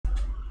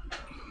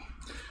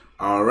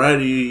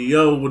Alrighty,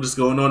 yo, what is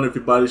going on,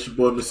 everybody? It's your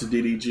boy, Mr.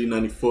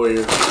 DDG94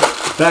 here,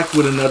 back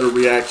with another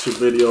reaction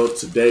video.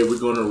 Today, we're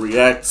going to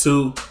react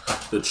to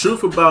the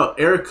truth about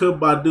Erykah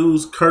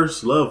Badu's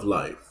cursed love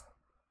life.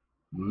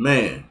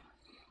 Man,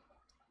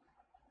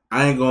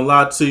 I ain't gonna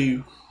lie to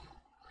you.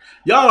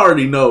 Y'all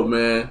already know,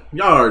 man.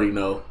 Y'all already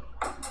know.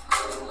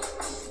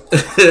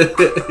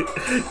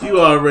 You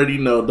already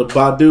know. The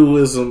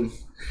Baduism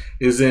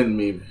is in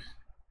me.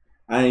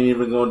 I ain't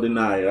even gonna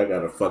deny it. I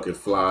gotta fucking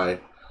flying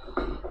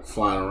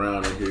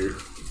around in here.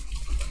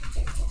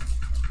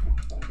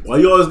 Why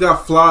you always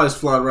got flies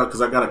flying around?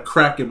 Because I got a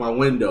crack in my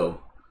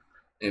window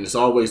and it's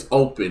always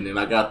open, and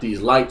I got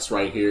these lights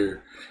right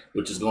here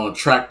which is going to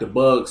attract the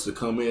bugs to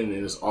come in,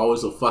 and it's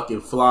always a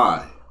fucking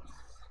fly.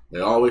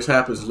 It always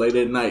happens late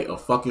at night. A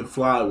fucking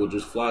fly will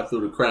just fly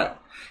through the crack.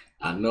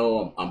 I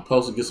know I'm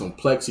supposed to get some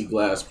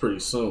plexiglass pretty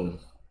soon.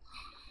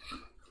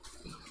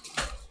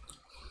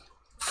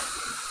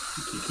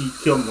 You keep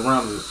killing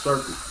around in a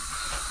circle.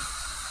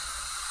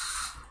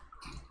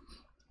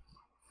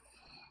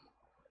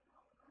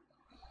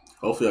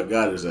 Hopefully I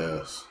got his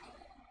ass.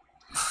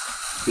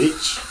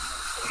 Bitch.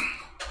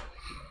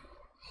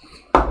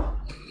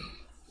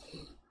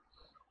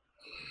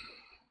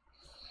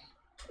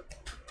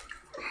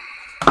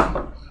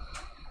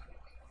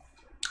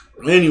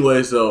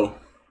 Anyway, so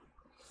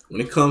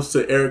when it comes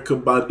to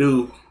Erykah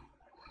Badu,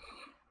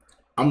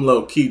 I'm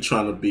low key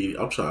trying to be.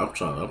 I'm trying.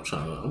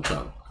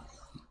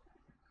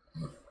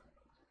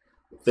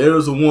 If there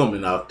was a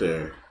woman out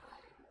there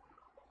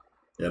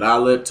that I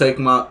let take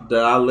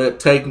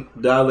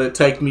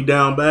me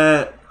down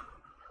bad,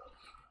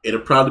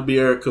 it'll probably be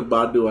Erykah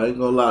Badu. I ain't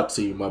gonna lie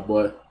to you, my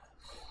boy.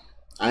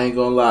 I ain't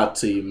gonna lie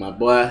to you, my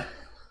boy.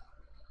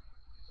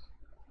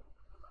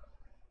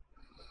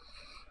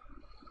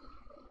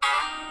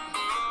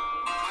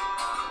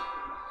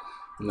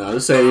 No,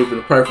 this ain't even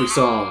the perfect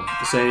song.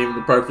 This ain't even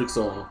the perfect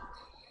song.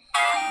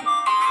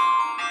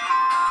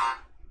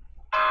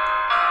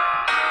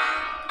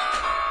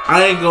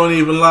 I ain't gonna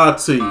even lie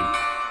to you.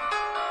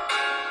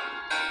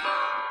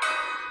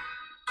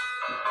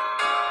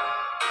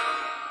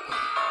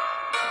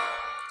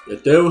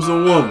 If there was a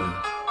woman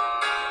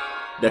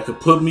that could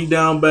put me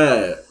down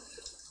bad,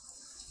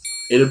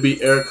 it'll be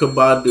Erykah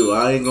Badu.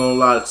 I ain't gonna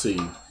lie to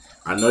you.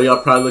 I know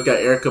y'all probably look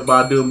at Erykah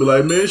Badu and be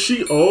like, man,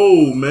 she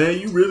old, man.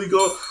 You really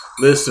go...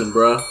 Listen,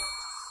 bruh.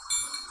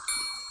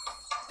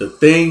 The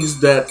things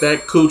that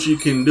coochie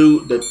can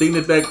do, the thing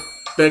that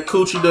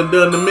coochie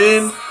done to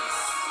men,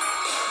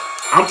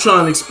 I'm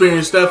trying to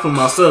experience that for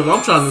myself.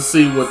 I'm trying to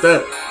see what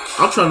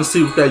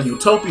that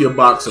Utopia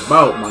box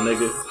about, my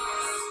nigga.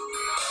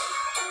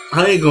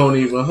 I ain't gonna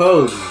even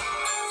hold you.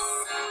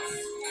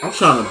 I'm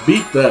trying to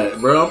beat that,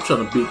 bro. I'm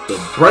trying to beat the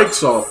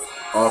brakes off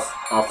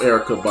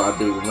Erykah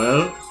Badu,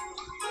 man.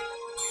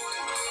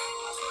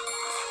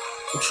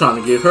 I'm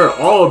trying to give her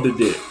all the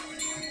dick.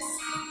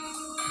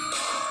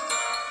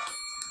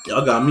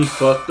 Y'all got me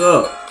fucked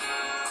up.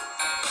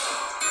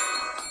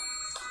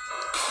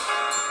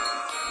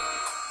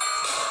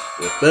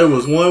 If there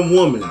was one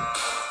woman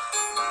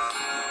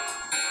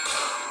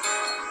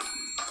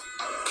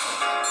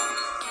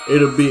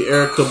it'll be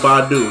Erykah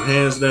Badu,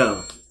 hands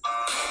down.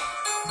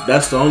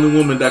 That's the only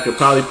woman that could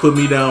probably put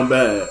me down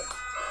bad.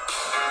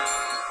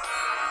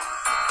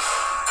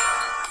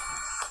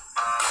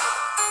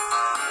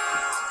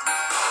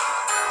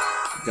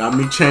 Got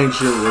me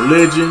changing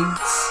religions.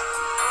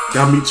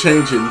 Got me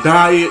changing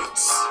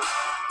diets.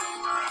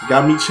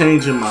 Got me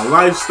changing my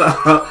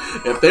lifestyle.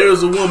 If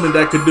there's a woman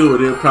that could do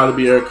it, it'll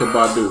probably be Erykah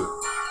Badu.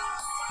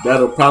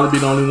 That'll probably be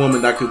the only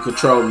woman that could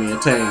control me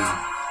and tame me.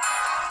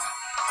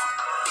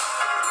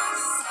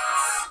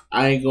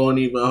 I ain't gonna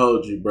even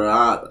hold you, bro.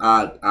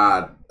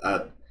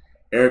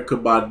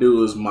 Erykah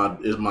Badu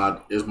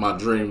is my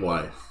dream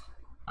wife.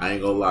 I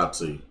ain't gonna lie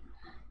to you.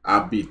 I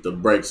beat the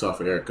brakes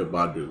off of Erykah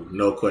Badu.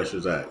 No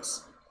questions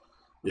asked.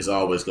 It's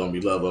always gonna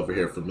be love over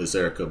here for Miss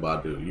Erykah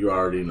Badu. You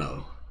already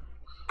know.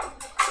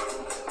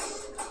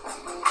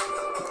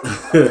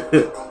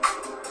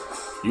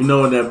 You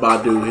know when that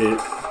Badu hit.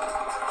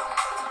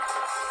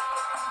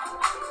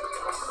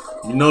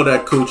 You know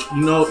that coochie.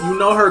 You know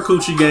her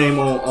coochie game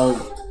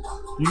on.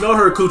 You know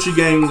her coochie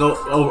game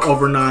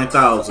over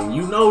 9,000.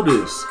 You know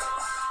this.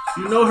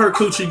 You know her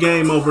coochie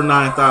game over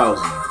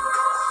 9,000.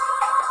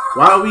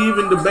 Why are we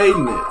even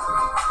debating it?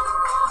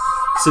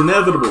 It's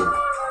inevitable.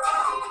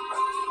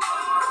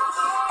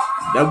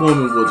 That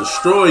woman will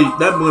destroy.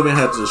 That woman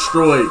has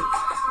destroyed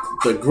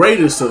the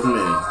greatest of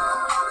men.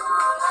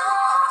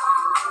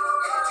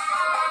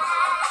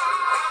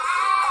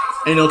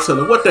 Ain't no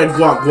telling what that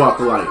guac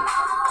like.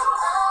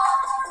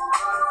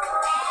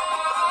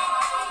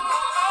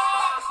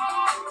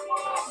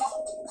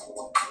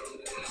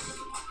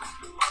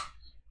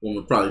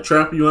 Woman probably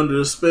trap you under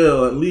a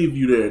spell and leave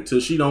you there till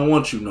she don't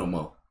want you no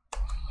more.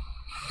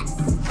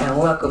 And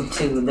welcome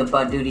to the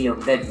Badudio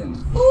bedroom.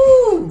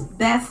 Ooh! Ooh,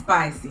 that's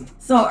spicy.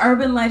 So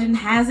urban legend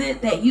has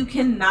it that you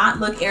cannot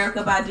look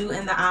Erykah Badu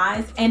in the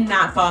eyes and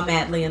not fall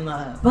madly in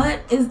love.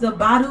 But is the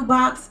Badu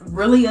box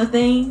really a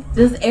thing?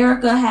 Does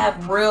Erykah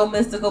have real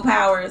mystical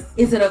powers?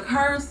 Is it a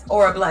curse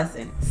or a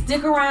blessing?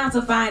 Stick around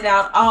to find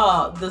out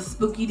all the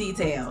spooky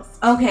details.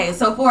 Okay,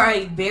 so for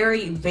a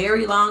very,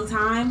 very long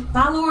time,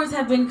 followers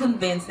have been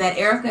convinced that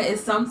Erykah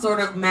is some sort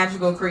of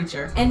magical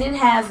creature, and it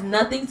has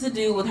nothing to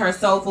do with her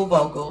soulful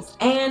vocals.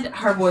 And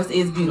her voice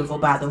is beautiful,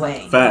 by the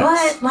way.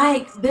 Facts. But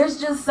like, there's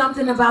just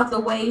something about the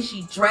way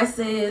she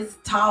dresses,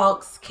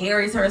 talks,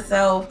 carries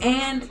herself,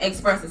 and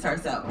expresses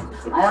herself.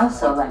 I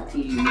also like to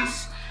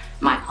use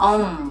my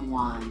own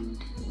wand.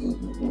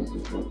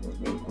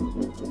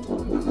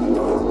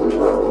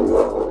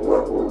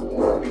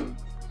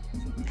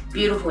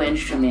 Beautiful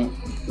instrument,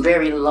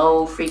 very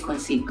low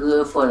frequency,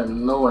 good for the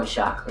lower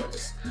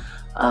chakras,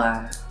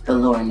 the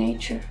lower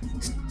nature,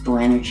 spiritual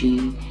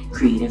energy,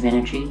 creative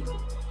energy,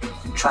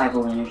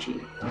 tribal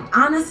energy.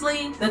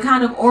 Honestly, the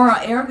kind of aura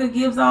Erykah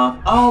gives off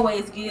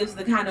always gives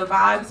the kind of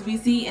vibes we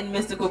see in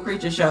mystical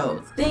creature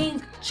shows.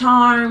 Think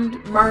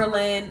Charmed,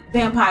 Merlin,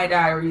 Vampire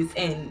Diaries,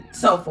 and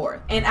so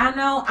forth. And I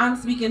know I'm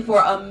speaking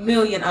for a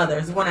million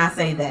others when I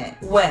say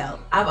that. Well,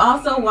 I've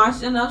also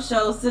watched enough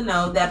shows to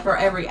know that for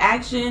every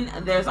action,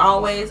 there's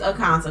always a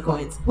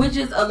consequence, which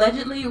is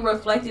allegedly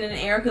reflected in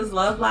Erykah's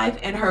love life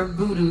and her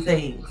voodoo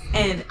things.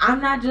 And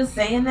I'm not just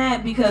saying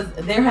that because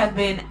there have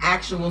been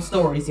actual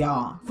stories,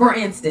 y'all. For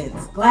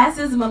instance,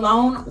 Glasses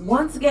Malone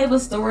once gave a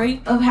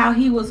story of how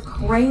he was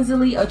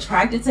crazily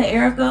attracted to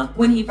Erykah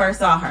when he first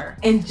saw her.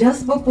 And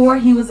just before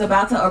he was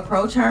about to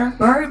approach her,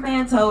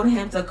 Birdman told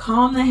him to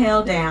calm the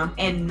hell down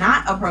and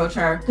not approach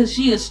her because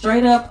she is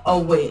straight up a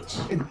witch.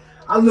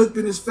 I looked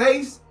in his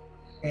face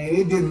and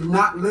it did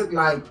not look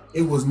like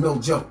it was no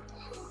joke.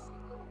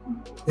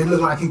 It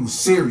looked like he was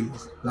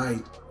serious.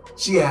 Like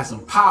she had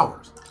some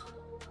powers.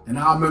 And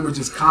I remember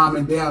just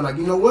calming down, like,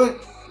 you know what?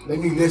 Let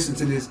me listen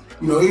to this.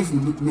 You know, he's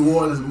from New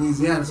Orleans,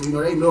 Louisiana, so, you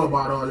know, they know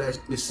about all that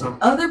this stuff.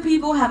 Other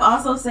people have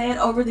also said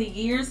over the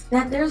years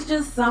that there's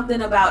just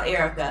something about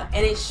Erykah,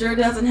 and it sure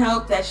doesn't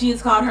help that she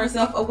has called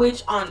herself a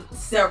witch on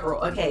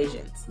several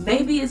occasions.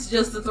 Maybe it's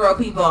just to throw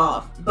people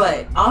off,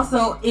 but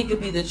also it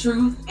could be the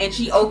truth, and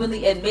she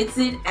openly admits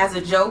it as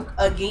a joke,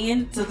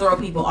 again, to throw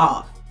people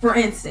off. For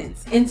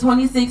instance, in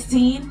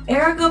 2016,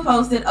 Erykah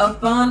posted a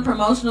fun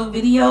promotional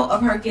video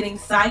of her getting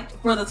psyched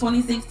for the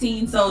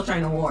 2016 Soul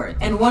Train Awards.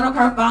 And one of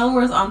her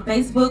followers on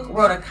Facebook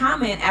wrote a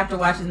comment after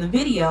watching the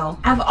video,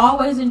 "I've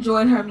always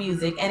enjoyed her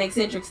music and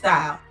eccentric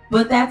style,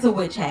 but that's a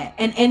witch hat.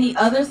 And any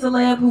other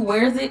celeb who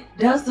wears it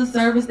does to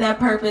service that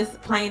purpose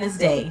plain as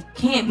day.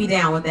 Can't be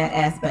down with that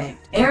aspect."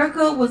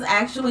 Erykah was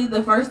actually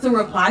the first to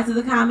reply to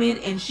the comment,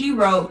 and she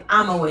wrote,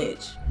 "I'm a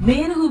witch."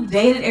 Men who've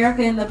dated Erykah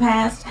in the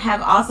past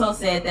have also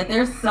said that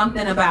there's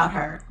something about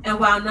her. And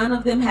while none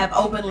of them have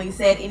openly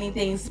said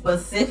anything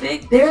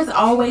specific, there's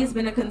always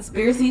been a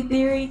conspiracy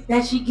theory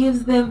that she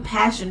gives them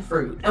passion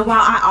fruit. And while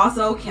I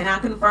also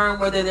cannot confirm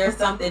whether there's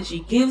something she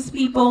gives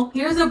people,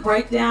 here's a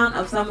breakdown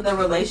of some of the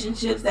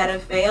relationships that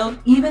have failed,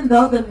 even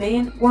though the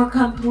men were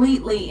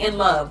completely in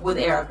love with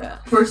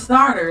Erykah. For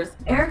starters,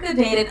 Erykah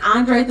dated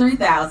Andre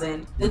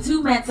 3000. The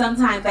two met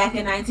sometime back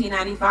in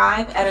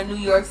 1995 at a New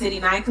York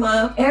City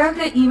nightclub.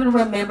 Erykah even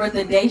remembered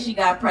the day she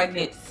got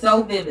pregnant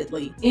so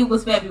vividly. It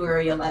was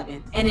February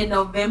 11th. And in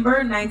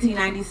November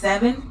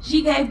 1997,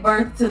 she gave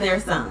birth to their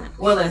son.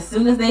 Well, as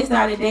soon as they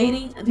started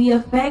dating, the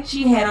effect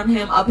she had on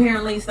him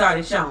apparently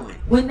started showing.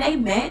 When they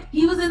met,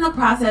 he was in the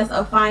process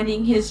of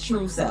finding his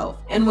true self.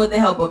 And with the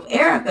help of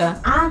Erykah,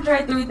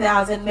 Andre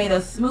 3000 made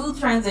a smooth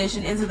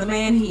transition into the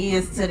man he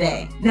is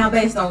today. Now,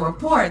 based on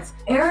reports,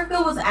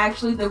 Erykah was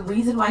actually the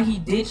reason why he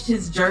ditched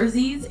his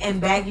jerseys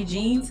and baggy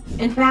jeans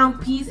and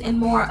found peace in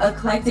more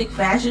eclectic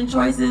fashion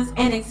choices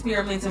and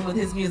experimenting with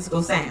his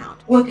musical sound.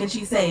 What can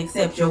she say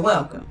except you're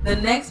welcome? The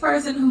next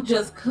person who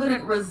just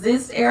couldn't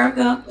resist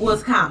Erykah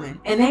was Common,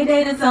 and they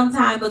dated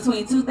sometime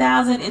between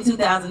 2000 and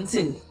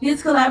 2002.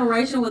 His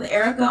collaboration with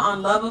Erykah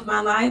on Love of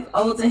My Life,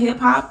 Ode to Hip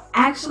Hop,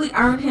 actually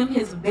earned him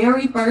his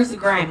very first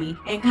Grammy,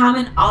 and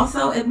Common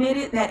also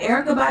admitted that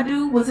Erykah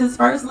Badu was his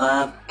first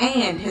love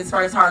and his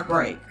first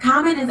heartbreak.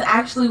 Common is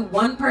actually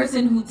one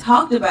person who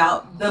talked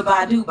about the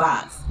Badu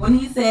box when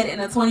he said in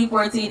a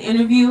 2014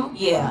 interview,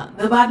 "Yeah,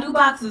 the Badu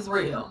box is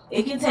real.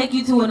 It can take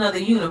you to another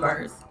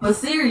universe. But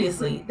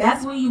seriously,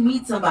 that's when you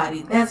meet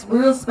somebody that's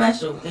real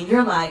special and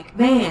you're like,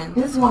 man,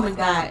 this woman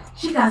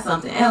she got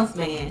something else,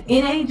 man.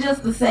 It ain't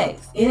just the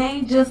sex. It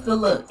ain't just the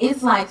look.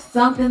 It's like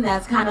something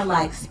that's kind of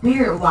like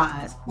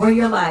spirit-wise, where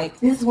you're like,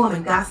 this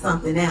woman got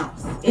something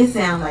else." It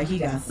sounds like he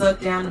got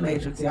sucked down the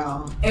Matrix,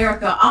 y'all.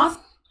 Erykah also...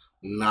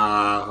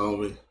 Nah,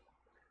 homie.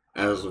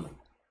 As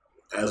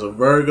a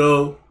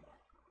Virgo,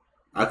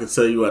 I can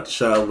tell you at the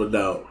shadow of a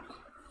doubt,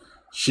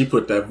 she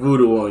put that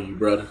voodoo on you,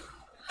 brother.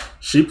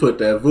 She put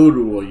that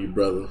voodoo on you,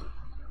 brother.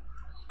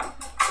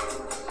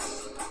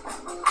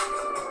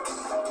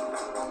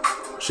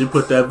 She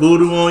put that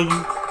voodoo on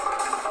you.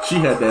 She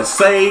had that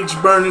sage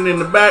burning in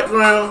the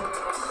background.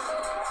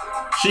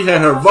 She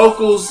had her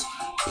vocals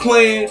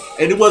playing,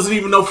 and it wasn't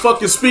even no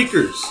fucking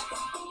speakers.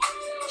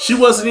 She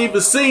wasn't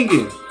even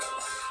singing.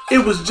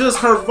 It was just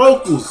her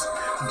vocals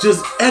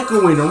just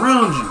echoing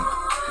around you,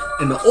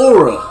 and the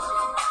aura.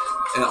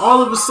 And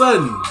all of a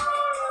sudden,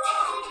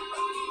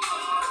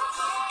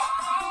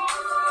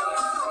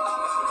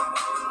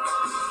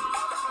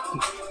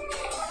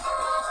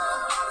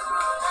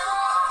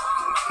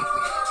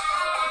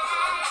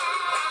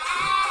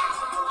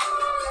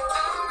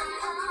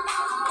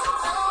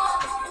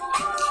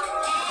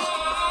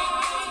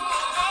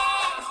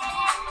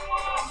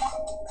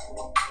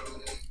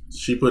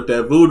 she put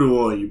that voodoo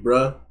on you,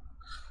 bruh.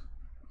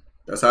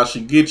 That's how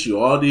she gets you.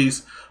 All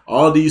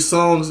these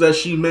songs that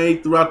she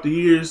made throughout the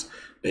years,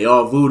 they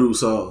all voodoo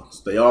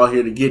songs. They all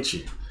here to get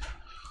you.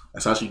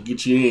 That's how she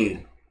get you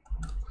in.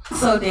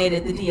 Also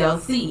dated the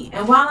DLC,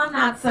 and while I'm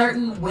not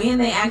certain when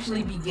they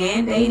actually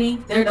began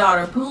dating, their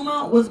daughter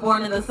Puma was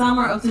born in the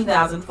summer of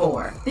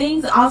 2004.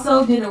 Things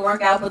also didn't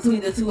work out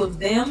between the two of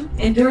them,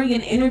 and during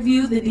an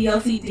interview the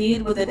DLC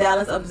did with the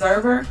Dallas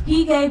Observer,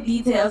 he gave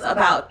details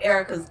about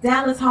Erykah's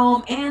Dallas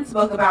home and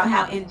spoke about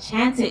how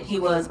enchanted he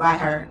was by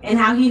her, and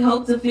how he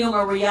hoped to film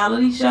a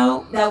reality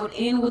show that would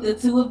end with the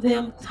two of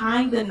them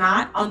tying the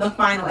knot on the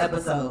final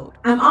episode.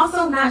 I'm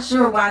also not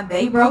sure why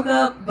they broke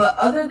up, but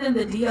other than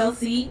the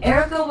DLC,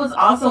 Erykah was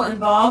also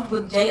involved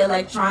with Jay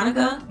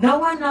Electronica. No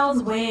one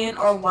knows when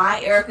or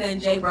why Erykah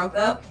and Jay broke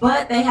up,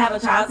 but they have a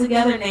child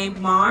together named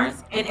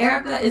Mars, and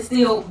Erykah is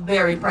still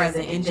very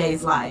present in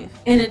Jay's life.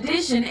 In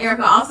addition,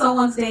 Erykah also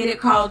once dated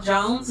Carl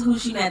Jones, who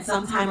she met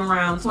sometime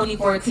around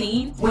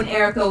 2014 when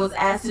Erykah was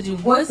asked to do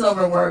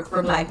voiceover work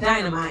for Black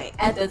Dynamite.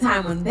 At the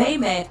time when they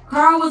met,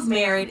 Carl was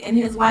married and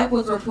his wife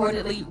was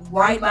reportedly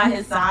right by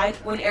his side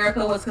when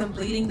Erykah was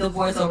completing the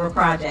voiceover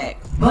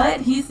project.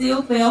 But he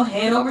still fell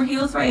head over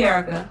heels for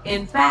Erykah.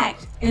 In fact,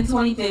 in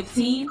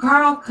 2015,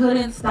 Carl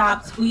couldn't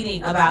stop tweeting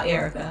about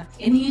Erykah,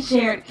 and he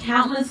shared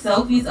countless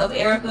selfies of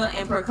Erykah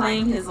and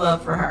proclaimed his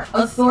love for her.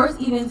 A source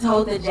even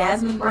told the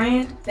Jasmine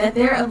brand that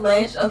their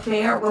alleged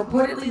affair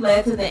reportedly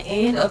led to the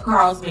end of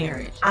Carl's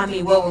marriage. I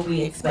mean, what were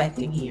we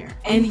expecting here?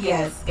 And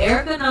yes,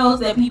 Erykah knows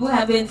that people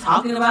have been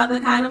talking about the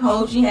kind of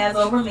hold she has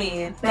over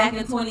men. Back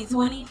in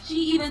 2020, she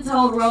even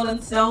told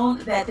Rolling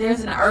Stone that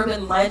there's an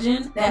urban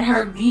legend that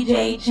her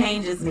VJ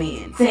changes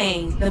men,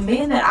 saying, "The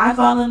men that I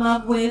fall in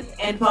love with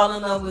and fall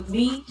in love with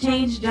me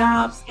change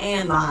jobs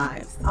and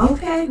lives."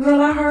 Okay,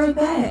 girl, I heard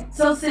that.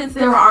 So since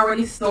there were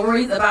already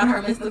stories about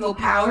her mystical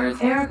powers,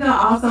 Erykah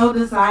also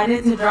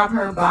decided to drop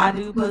her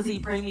Badu Pussy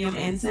Premium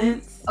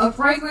Incense, a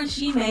fragrance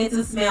she made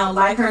to smell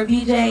like her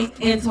VJ,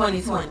 in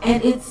 2020.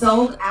 And it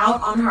sold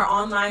out on her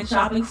online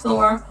shopping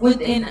store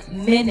within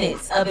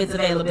minutes of its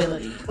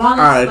availability.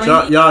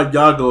 Alright,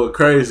 y'all going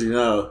crazy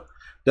now.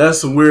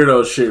 That's some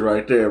weirdo shit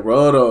right there,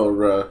 bro. Hold on,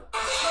 bro.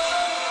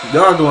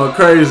 Y'all going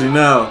crazy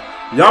now.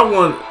 Y'all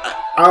want...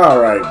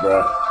 Alright,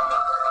 bro.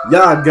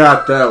 Y'all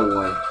got that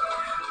one.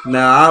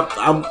 Now,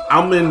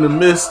 I'm in the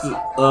midst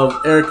of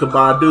Erykah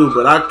Badu,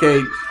 but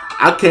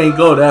I can't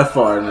go that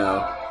far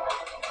now.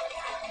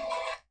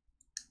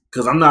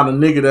 Cause I'm not a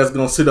nigga that's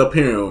gonna sit up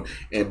here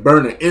and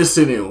burn an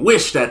incense and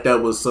wish that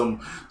was some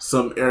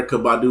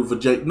Erykah Badu for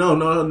Jake.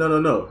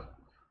 No.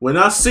 When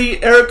I see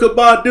Erykah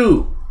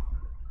Badu,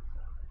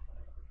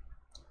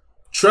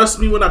 trust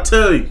me when I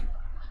tell you,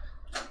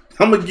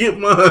 I'm gonna get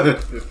mine.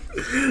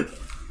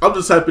 I'm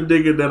the type of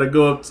nigga that'll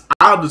go up.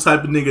 I'm the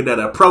type of nigga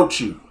that'll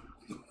approach you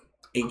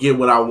and get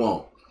what I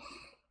want.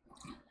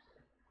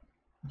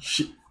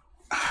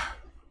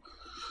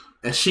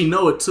 And she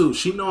know it too.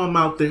 She know I'm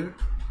out there.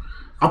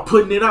 I'm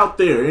putting it out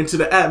there into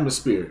the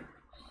atmosphere.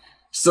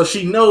 So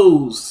she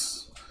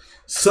knows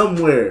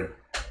somewhere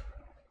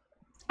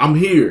I'm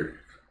here.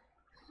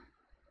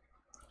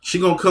 She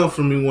gonna come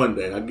for me one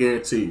day, I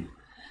guarantee you.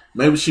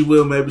 Maybe she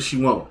will, maybe she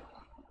won't.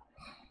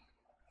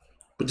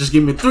 But just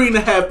give me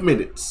 3.5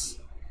 minutes.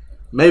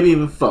 Maybe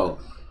even 4.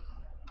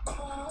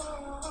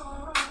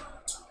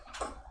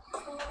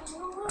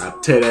 I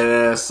tear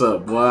that ass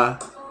up, boy.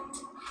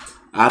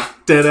 I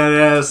tear that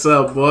ass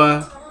up,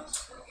 boy.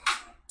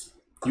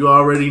 You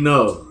already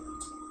know.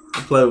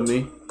 Don't play with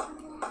me.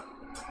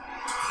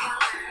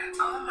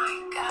 Oh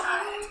my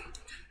God.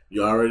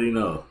 You already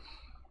know.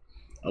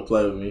 Don't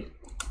play with me.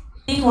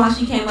 While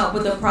she came up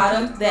with a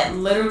product that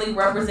literally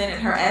represented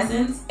her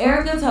essence,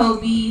 Erykah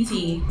told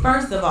BET,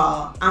 "First of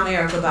all, I'm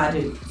Erykah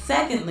Badu.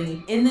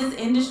 Secondly, in this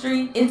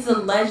industry, it's a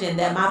legend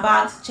that my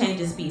box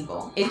changes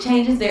people. It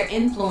changes their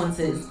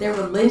influences, their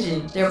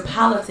religion, their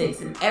politics,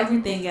 and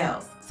everything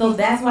else. So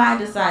that's why I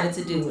decided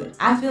to do it.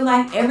 I feel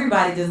like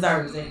everybody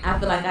deserves it. I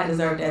feel like I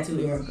deserve that too,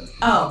 Erykah."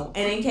 Oh,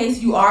 and in case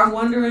you are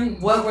wondering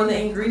what were the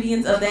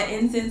ingredients of that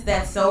incense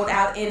that sold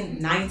out in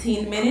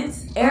 19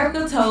 minutes,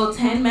 Erykah told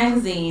 10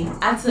 magazine,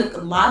 "I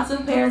took lots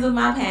of pairs of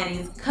my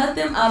panties, cut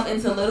them up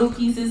into little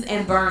pieces,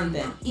 and burned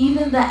them.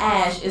 Even the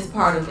ash is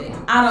part of it."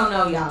 I don't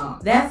know, y'all.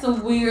 That's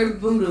some weird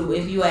voodoo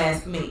if you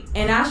ask me.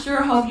 And I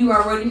sure hope you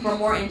are ready for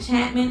more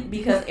enchantment,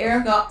 because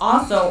Erykah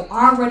also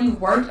already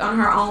worked on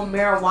her own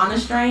marijuana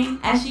strain,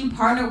 as she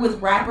partnered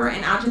with rapper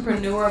and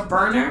entrepreneur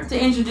Burner to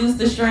introduce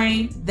the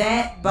strain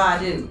That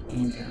Badu.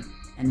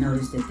 and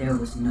noticed that there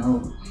was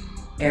no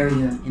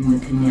area in the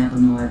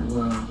cannabinoid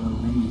world where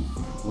women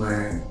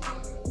were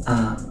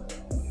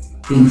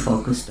being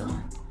focused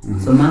on.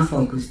 So my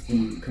focus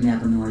in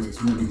cannabinoids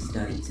is women's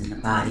studies in the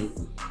body,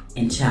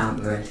 in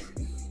childbirth,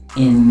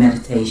 in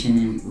meditation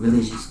and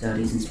religious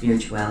studies and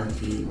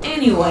spirituality.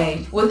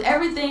 Anyway, with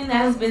everything that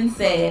has been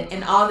said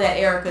and all that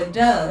Erykah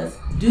does,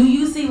 do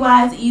you see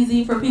why it's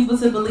easy for people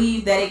to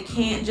believe that it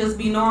can't just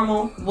be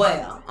normal?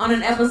 Well, on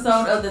an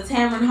episode of the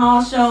Tamron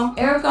Hall show,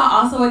 Erykah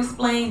also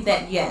explained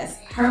that yes,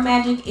 her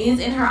magic is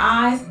in her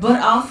eyes, but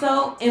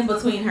also in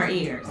between her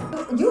ears.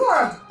 You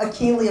are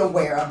keenly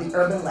aware of the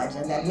urban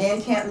legend that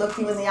men can't look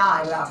you in the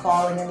eye without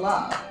falling in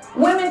love.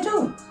 Women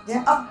too.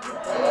 Yeah.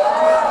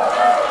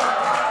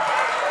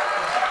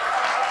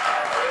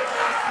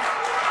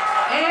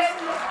 And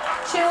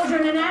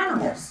children and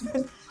animals.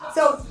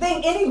 So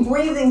think any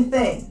breathing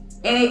thing.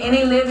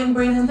 Any living,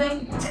 breathing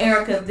thing?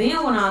 Erykah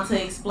then went on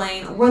to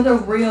explain where the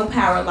real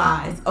power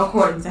lies,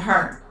 according to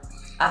her.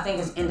 I think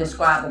it's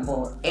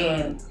indescribable.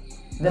 And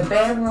the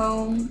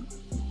bedroom,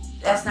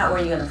 that's not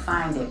where you're gonna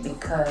find it,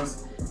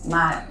 because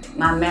my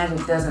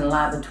magic doesn't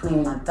lie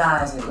between my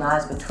thighs, it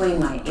lies between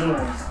my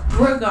ears.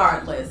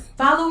 Regardless,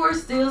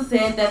 followers still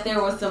said that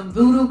there was some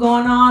voodoo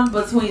going on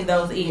between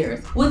those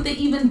ears, with the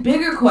even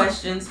bigger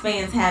questions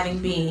fans having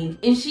being,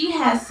 if she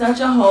has such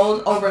a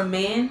hold over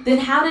men, then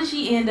how did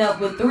she end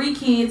up with 3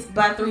 kids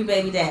by 3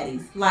 baby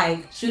daddies?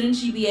 Like, shouldn't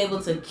she be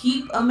able to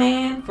keep a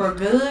man for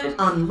good?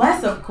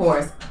 Unless, of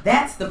course,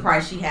 that's the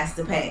price she has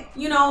to pay.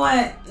 You know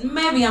what?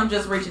 Maybe I'm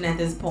just reaching at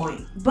this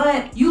point.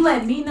 But you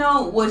let me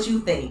know what you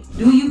think.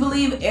 Do you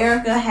believe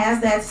Erykah has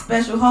that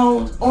special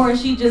hold? Or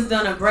has she just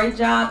done a great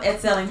job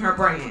at selling her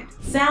brand?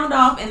 Sound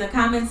off in the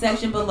comment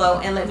section below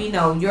and let me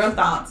know your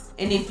thoughts.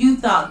 And if you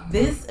thought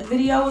this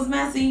video was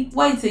messy,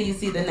 wait till you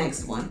see the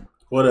next one.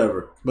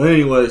 Whatever. But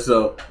anyway,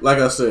 so like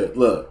I said,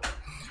 look,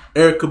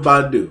 Erykah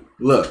Badu,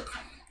 look,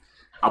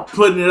 I'm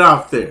putting it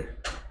out there.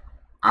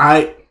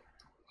 I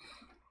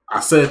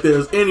said if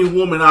there's any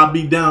woman I'll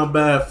be down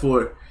bad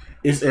for,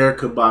 it's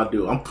Erykah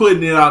Badu. I'm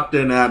putting it out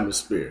there in the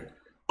atmosphere.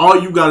 All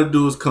you gotta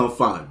do is come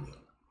find me.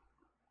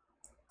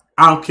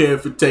 I don't care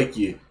if it take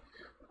you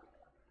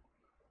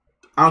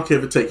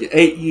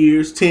 8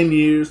 years, 10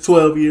 years,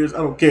 12 years. I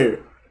don't care.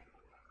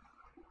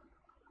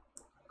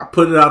 I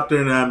put it out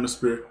there in the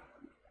atmosphere.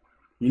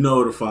 You know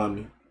where to find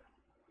me.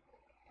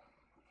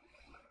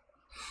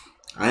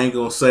 I ain't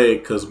gonna say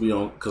it cause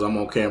I'm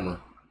on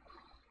camera.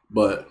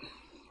 But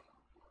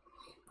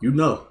you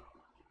know.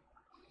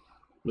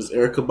 Miss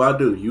Erykah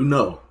Badu, you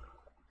know.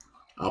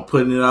 I'm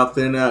putting it out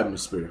there in the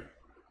atmosphere.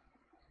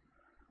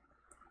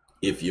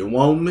 If you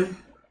want me,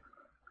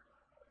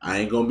 I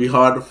ain't gonna be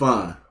hard to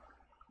find.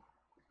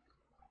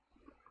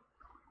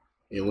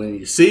 And when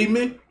you see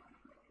me,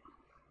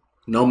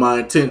 know my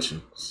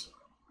intentions.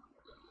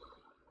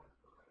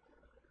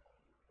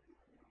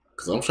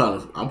 Cause I'm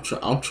trying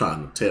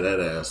to tear that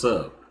ass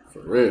up.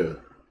 For real.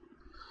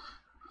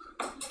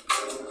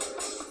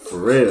 For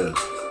real.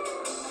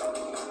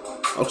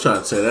 I'm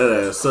trying to tear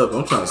that ass up.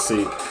 I'm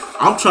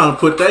trying to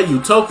put that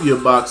utopia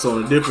box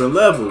on a different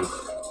level.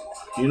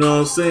 You know what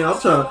I'm saying?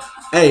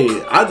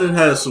 I done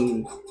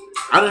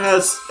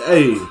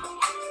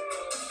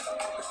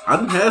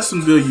had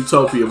some good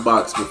utopia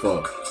box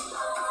before.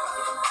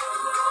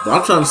 But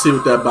I'm trying to see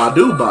what that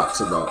Badu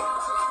box about.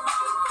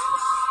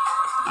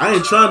 I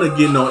ain't trying to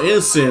get no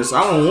incense.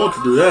 I don't want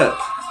to do that.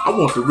 I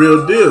want the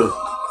real deal.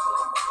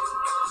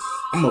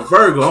 I'm a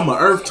Virgo. I'm an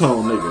earth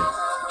tone nigga.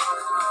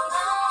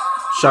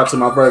 Shout to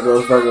my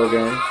Virgo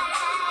gang.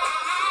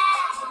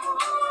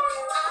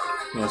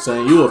 You know what I'm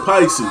saying? You a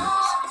Pisces.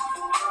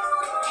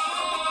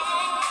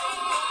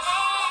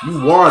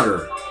 You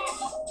water.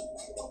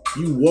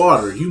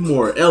 You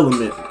more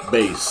element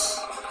base.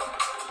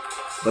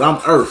 But I'm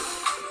earth.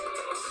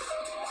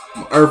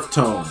 I'm earth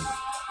tone.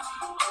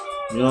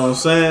 You know what I'm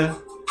saying?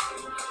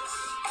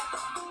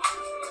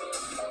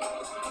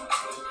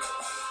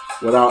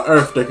 Without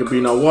earth, there could be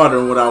no water.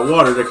 And without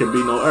water, there could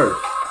be no earth.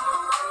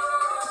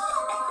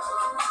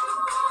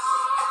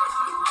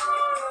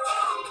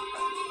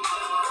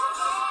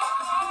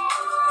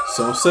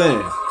 So I'm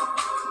saying,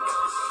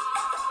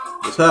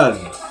 what's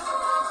happening?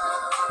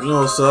 You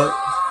know what's up?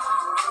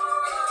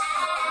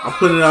 I'm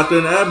putting it out there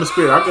in the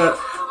atmosphere.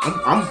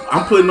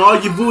 I'm putting all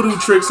your voodoo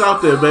tricks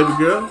out there, baby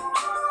girl.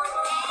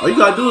 All you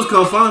gotta do is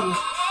come find me.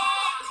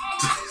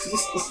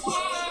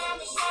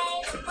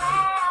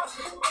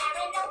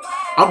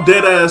 I'm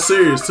dead ass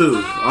serious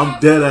too. I'm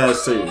dead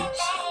ass serious.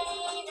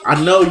 I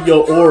know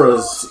your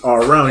auras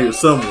are around here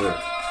somewhere.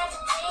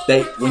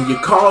 When you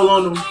call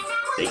on them,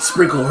 they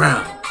sprinkle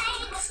around.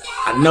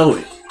 I know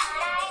it.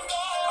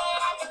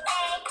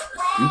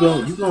 You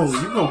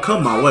gonna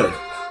come my way.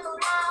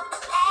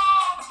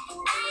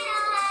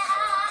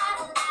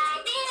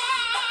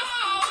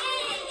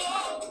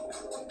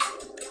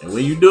 And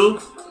when you do,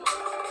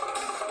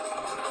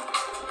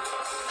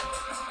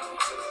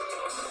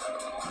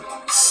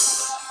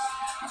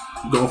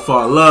 you gonna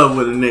fall in love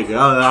with a nigga.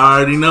 I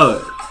already know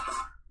it.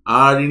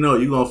 I already know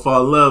you gonna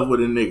fall in love with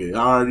a nigga. I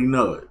already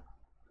know it.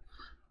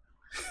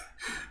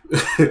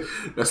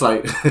 That's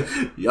like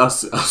y'all. I'm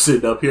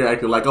sitting up here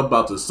acting like I'm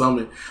about to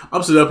summon.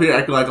 I'm sitting up here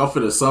acting like I'm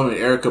finna summon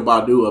Erykah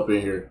Badu up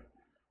in here.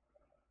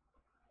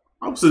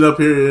 I'm sitting up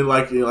here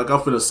like I'm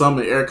finna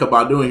summon Erykah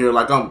Badu in here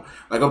like I'm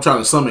trying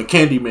to summon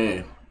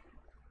Candyman.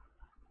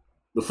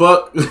 The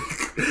fuck?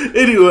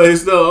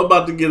 Anyways, no, I'm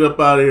about to get up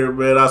out of here,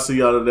 man. I'll see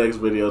y'all in the next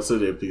video. Till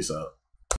then, peace out.